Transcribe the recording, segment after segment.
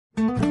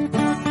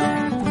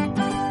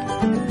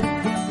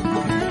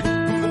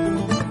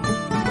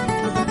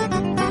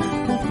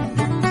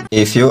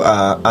If you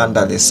are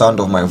under the sound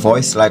of my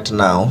voice right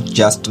now,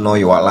 just know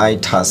your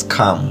light has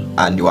come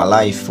and your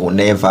life will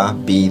never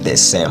be the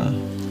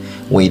same.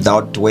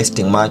 Without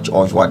wasting much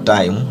of your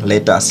time,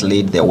 let us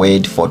read the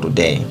word for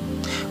today.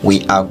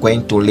 We are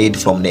going to read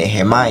from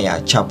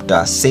Nehemiah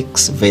chapter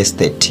 6 verse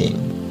 13.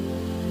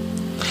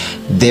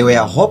 They were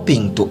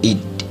hoping to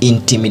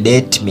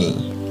intimidate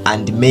me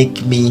and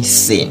make me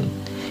sin.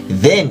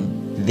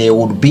 Then they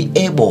would be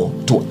able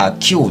to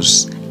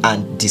accuse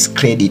and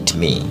discredit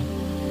me.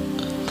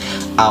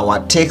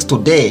 Our text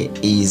today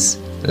is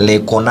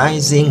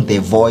recognizing the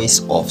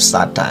voice of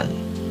Satan.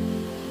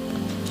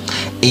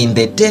 In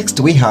the text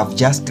we have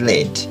just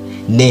read,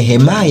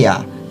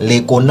 Nehemiah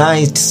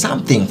recognized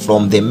something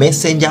from the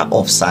messenger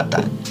of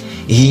Satan.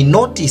 He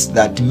noticed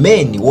that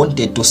men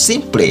wanted to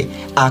simply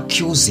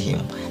accuse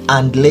him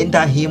and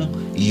render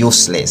him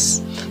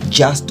useless,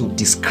 just to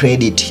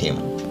discredit him.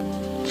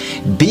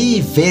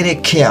 Be very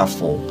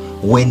careful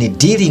when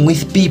dealing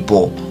with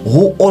people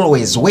who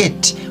always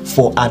wait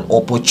for an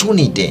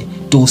opportunity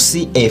to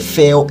see a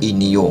fail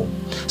in you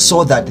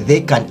so that they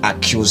can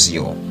accuse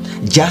you.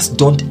 Just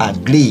don't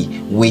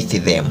agree with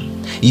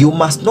them. You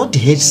must not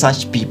hate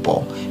such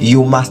people.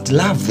 You must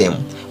love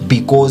them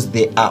because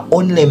they are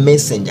only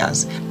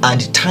messengers,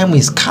 and time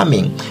is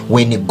coming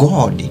when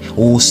God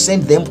will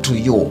send them to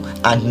you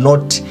and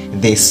not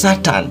the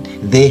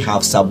Satan they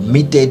have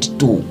submitted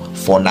to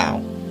for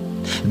now.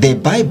 The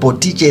Bible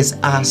teaches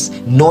us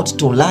not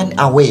to run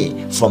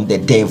away from the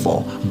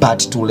devil, but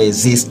to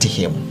resist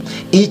him.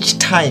 Each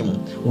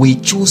time we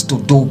choose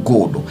to do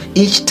good,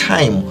 each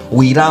time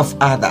we love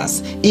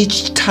others,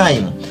 each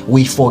time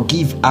we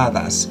forgive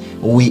others,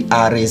 we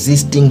are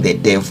resisting the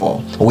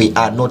devil. We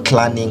are not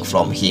running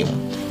from him.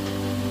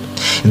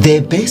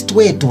 The best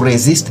way to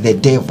resist the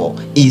devil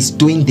is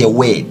doing the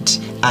word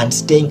and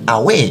staying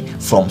away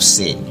from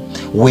sin.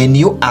 When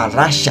you are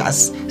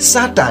righteous,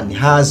 Satan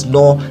has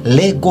no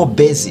legal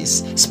basis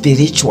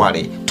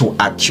spiritually to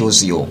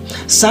accuse you.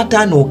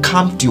 Satan will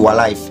come to your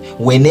life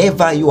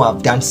whenever you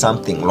have done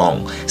something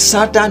wrong.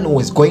 Satan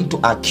is going to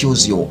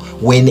accuse you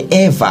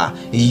whenever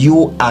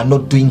you are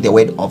not doing the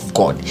word of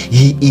God.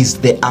 He is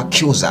the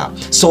accuser,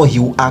 so he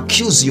will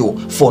accuse you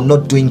for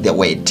not doing the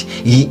word.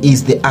 He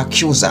is the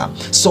accuser,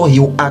 so he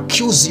will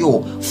accuse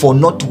you for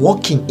not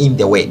walking in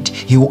the word.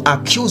 He will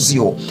accuse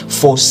you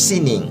for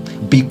sinning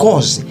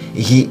because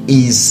he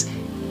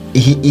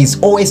is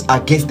always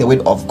against the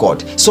word of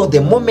God. So the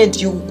moment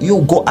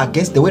you go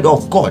against the word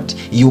of God,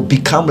 you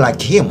become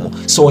like him.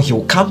 So he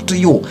will come to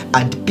you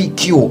and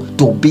pick you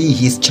to be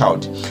his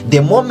child.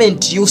 The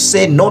moment you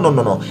say no,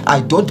 I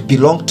don't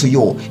belong to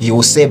you, he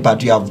will say,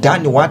 but you have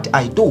done what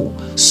I do.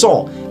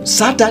 So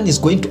Satan is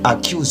going to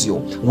accuse you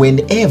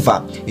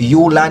whenever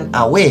you run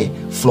away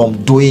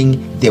from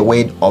doing the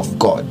word of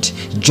God.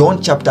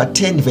 John chapter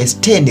 10 verse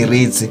 10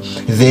 reads,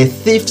 the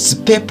thief's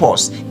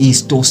purpose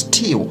is to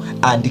steal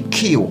and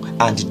kill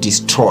and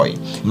destroy.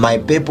 My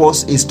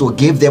purpose is to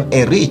give them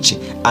a rich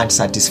and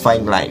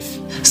satisfying life.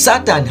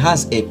 Satan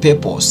has a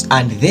purpose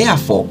and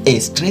therefore a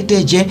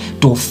strategy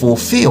to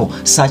fulfill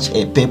such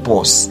a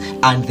purpose,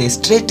 and the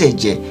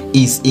strategy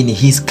is in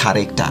his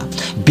character.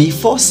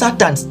 Before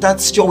Satan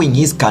starts showing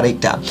his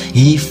character,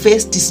 he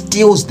first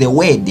steals the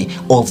word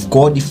of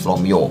God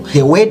from you.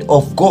 The word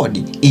of God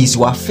is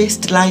your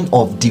first line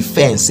of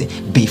defense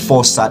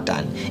before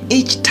Satan.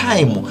 Each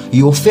time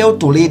you fail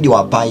to read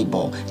your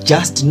Bible,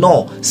 just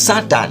know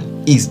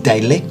Satan is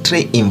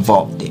directly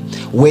involved.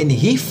 When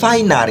he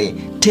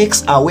finally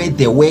takes away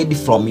the word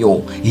from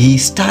you, he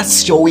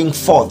starts showing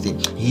forth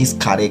his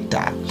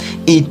character.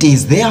 It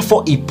is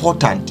therefore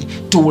important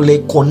to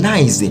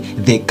recognize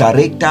the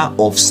character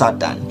of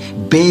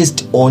Satan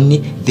based on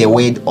the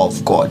word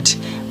of God.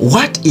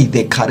 What is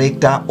the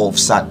character of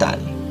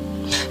Satan?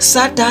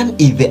 Satan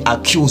is the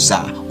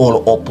accuser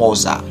or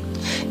opposer.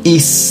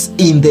 Is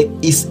in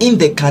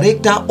the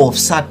character of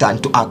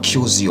Satan to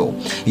accuse you.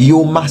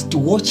 You must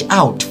watch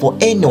out for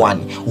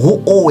anyone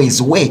who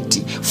always waits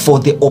for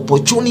the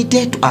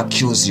opportunity to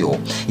accuse you.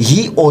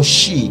 He or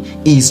she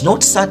is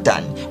not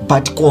Satan,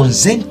 but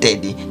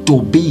consented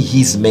to be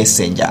his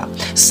messenger.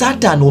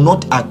 Satan will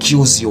not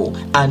accuse you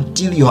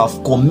until you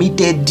have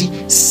committed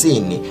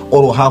sin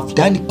or have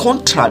done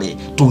contrary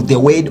to the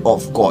word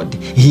of God.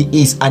 He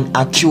is an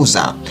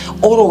accuser.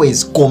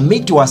 Always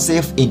commit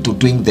yourself into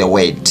doing the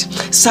word.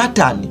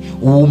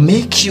 Satan will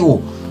make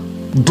you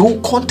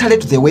do contrary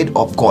to the word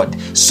of God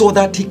so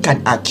that he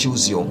can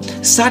accuse you.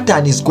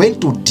 Satan is going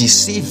to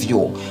deceive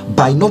you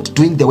by not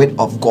doing the word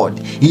of God.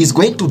 He is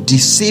going to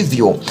deceive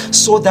you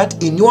so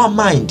that in your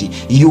mind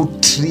you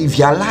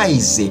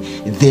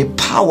trivialize the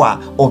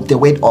power of the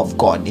word of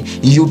God.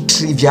 You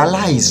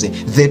trivialize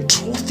the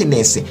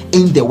truthiness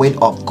in the word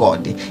of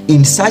God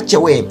in such a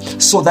way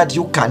so that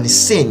you can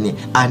sin,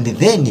 and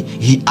then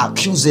he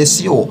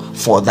accuses you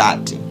for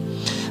that.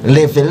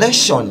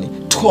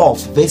 Revelation 12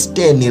 verse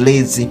 10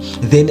 reads,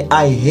 "Then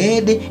I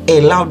heard a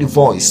loud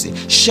voice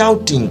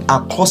shouting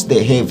across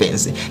the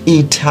heavens,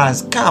 it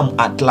has come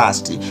at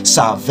last,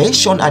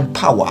 salvation and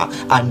power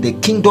and the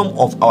kingdom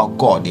of our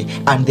God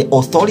and the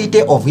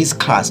authority of his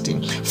Christ.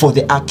 For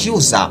the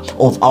accuser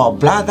of our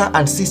brother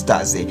and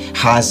sisters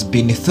has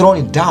been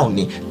thrown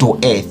down to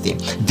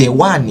earth, the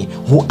one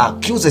who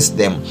accuses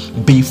them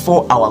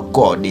before our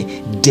God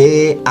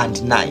day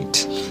and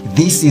night."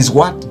 This is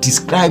what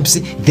describes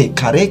the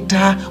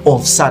character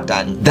of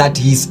Satan, that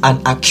he is an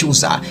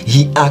accuser.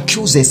 He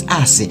accuses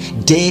us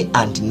day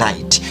and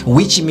night,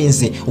 which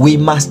means we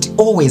must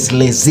always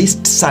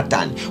resist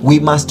Satan. We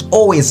must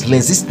always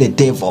resist the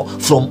devil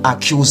from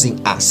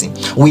accusing us.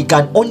 We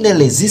can only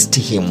resist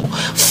him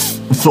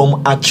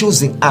from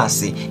accusing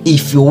us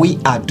if we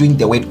are doing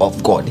the word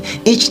of God.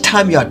 Each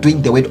time you are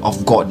doing the word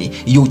of God,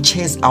 you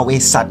chase away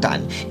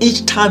Satan.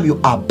 Each time you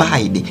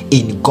abide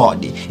in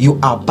God, you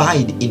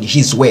abide in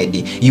his word,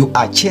 you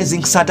are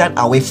chasing Satan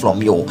away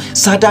from you.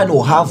 Satan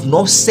will have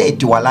no say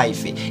to your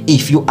life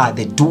if you are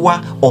the doer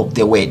of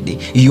the word.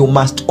 You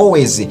must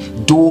always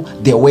do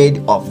the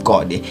word of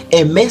God.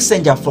 A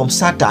messenger from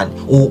Satan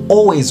will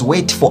always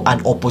wait for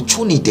an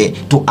opportunity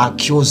to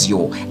accuse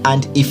you,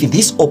 and if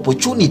this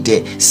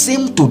opportunity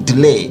seems to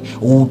delay,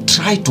 will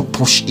try to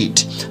push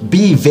it.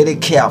 Be very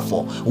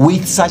careful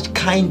with such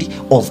kind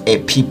of a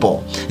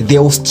people. They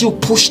will still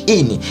push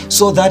in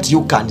so that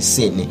you can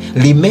sin.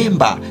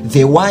 Remember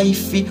the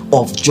wife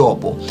of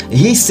Job.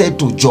 He said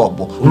to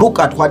Job, "Look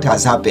at what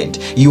has happened.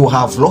 You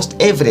have lost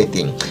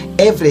everything.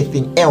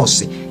 Everything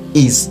else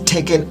is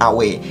taken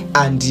away,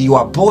 and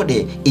your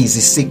body is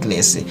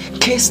sickness.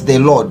 Curse the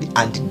Lord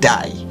and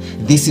die."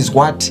 This is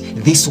what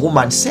this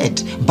woman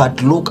said.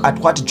 But look at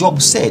what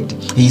Job said.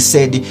 He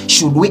said,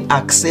 "Should we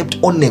accept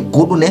only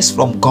goodness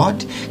from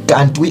God?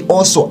 Can't we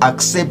also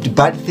accept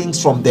bad things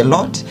from the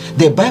Lord?"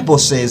 The Bible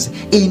says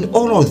in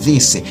all of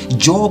this,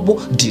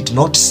 Job did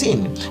not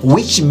sin,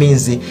 which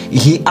means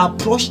he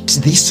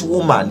approached this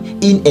woman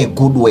in a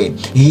good way.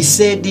 He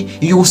said,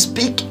 "You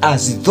speak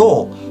as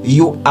though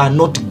you are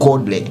not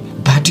godly,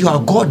 but you are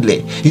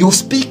godly. You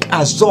speak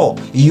as though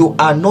you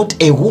are not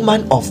a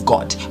woman of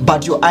God,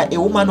 but you are a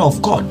woman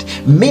of God."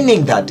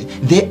 Meaning that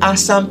there are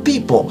some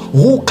people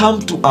who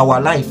come to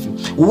our life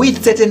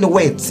with certain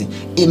words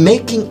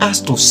making us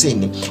to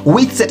sin,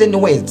 with certain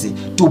words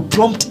to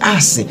prompt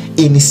us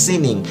in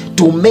sinning,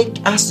 to make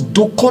us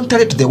do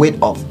contrary to the word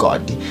of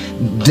God.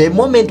 The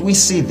moment we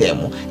see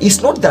them,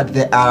 it's not that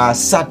they are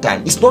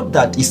Satan, it's not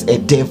that it's a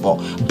devil,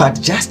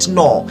 but just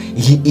know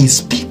he is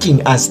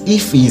speaking as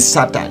if he is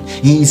Satan.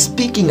 He is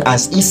speaking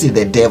as if he is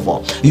the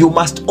devil. You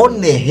must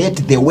only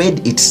hate the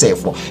word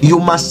itself. You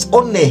must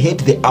only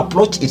hate the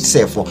approach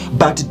itself,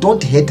 but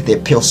don't hate the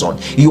person.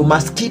 You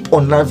must keep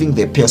on loving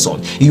the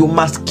person. You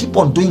must keep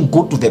on doing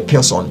good to the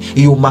person.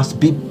 You must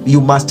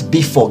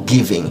be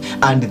forgiving,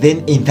 and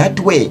then in that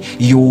way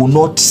you will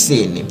not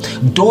sin.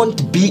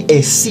 Don't be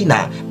a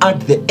sinner at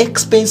the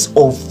expense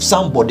of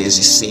somebody's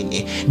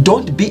sin.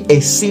 Don't be a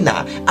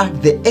sinner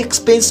at the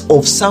expense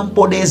of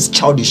somebody's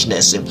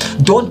childishness.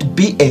 Don't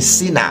be a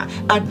sinner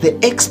at the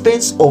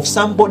expense of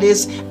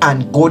somebody's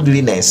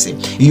ungodliness.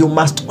 You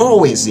must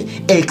always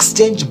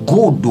exchange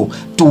good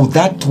to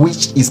that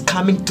which is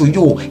coming to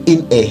you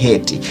in a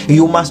hate.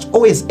 You must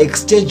always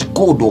exchange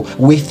good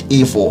with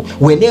evil.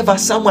 Whenever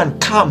someone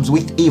comes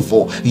with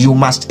evil, you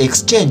must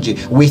exchange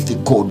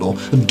with good.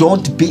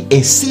 Don't be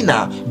a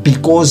sinner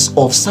because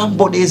of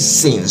somebody's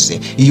sins.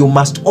 You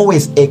must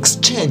always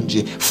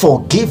exchange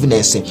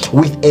forgiveness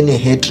with any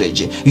hatred.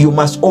 You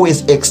must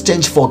always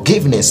exchange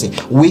forgiveness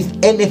with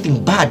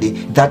anything bad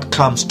that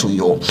comes to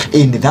you.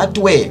 In that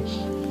way,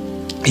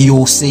 you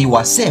will see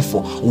yourself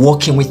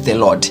walking with the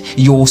Lord.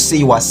 You will see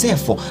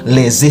yourself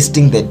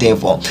resisting the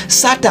devil.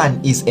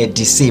 Satan is a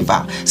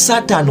deceiver.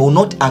 Satan will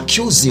not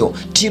accuse you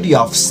till you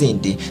have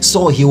sinned.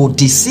 So he will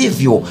deceive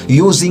you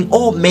using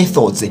all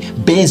methods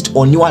based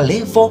on your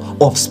level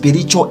of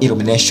spiritual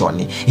illumination.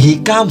 He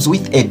comes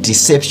with a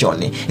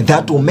deception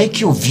that will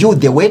make you view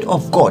the word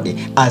of God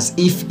as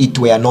if it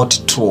were not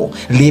true.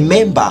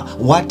 Remember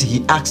what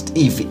he asked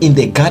Eve in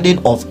the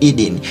Garden of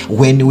Eden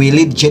when we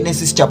read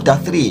Genesis chapter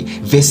 3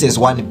 verses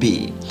 1b.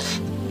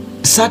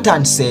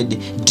 Satan said,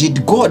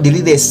 "Did God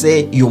really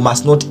say you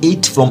must not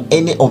eat from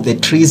any of the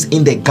trees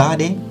in the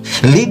garden?"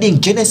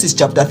 Reading Genesis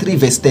chapter 3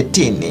 verse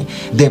 13,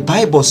 the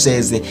Bible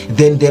says,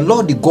 "Then the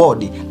Lord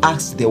God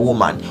asked the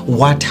woman,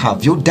 'What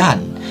have you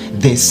done?'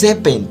 'The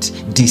serpent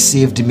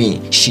deceived me,'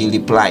 she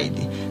replied.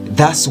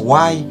 'That's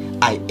why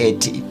I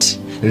ate it.'"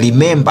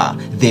 Remember,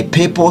 the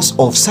purpose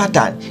of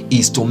Satan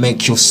is to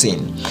make you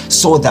sin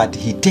so that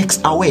he takes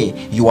away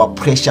your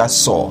precious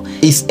soul.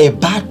 It's a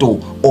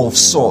battle of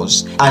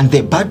souls, and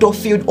the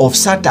battlefield of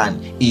Satan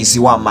is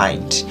your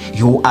mind.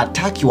 You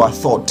attack your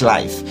thought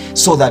life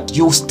so that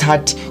you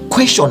start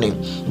questioning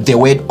the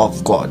word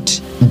of God.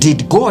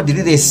 Did God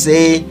really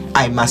say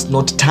I must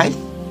not tithe?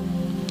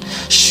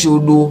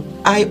 Should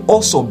I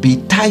also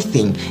be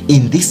tithing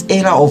in this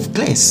era of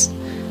grace?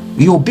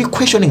 You'll be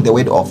questioning the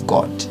word of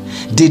God.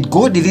 Did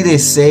God really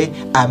say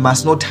I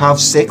must not have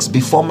sex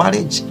before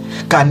marriage?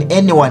 Can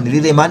anyone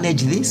really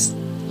manage this?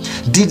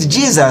 Did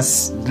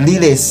Jesus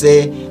really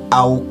say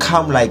I will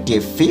come like a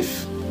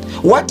thief?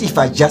 What if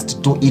I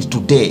just do it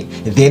today,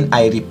 then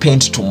I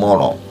repent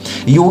tomorrow?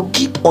 You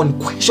keep on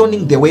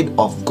questioning the word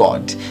of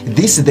God.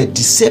 This is the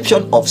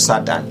deception of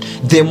Satan.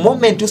 The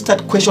moment you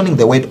start questioning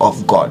the word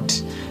of God,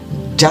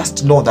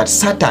 just know that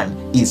Satan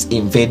is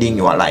invading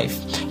your life.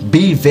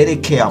 Be very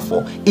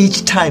careful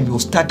each time you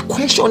start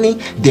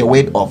questioning the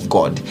word of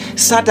God.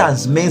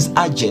 Satan's main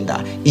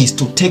agenda is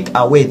to take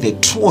away the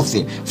truth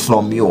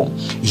from you.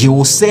 He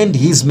will send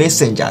his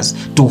messengers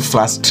to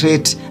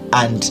frustrate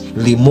and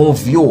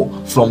remove you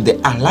from the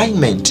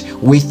alignment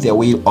with the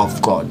will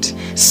of God.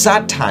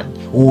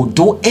 Satan will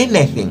do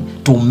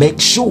anything to make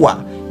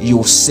sure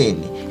you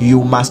sin.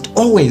 You must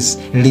always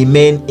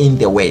remain in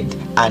the word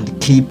and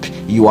keep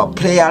your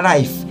prayer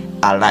life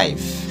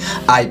alive.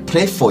 I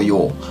pray for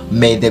you.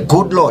 May the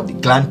good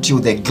Lord grant you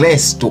the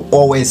grace to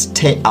always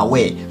stay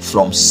away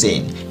from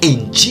sin.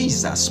 In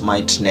Jesus'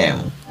 mighty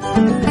name.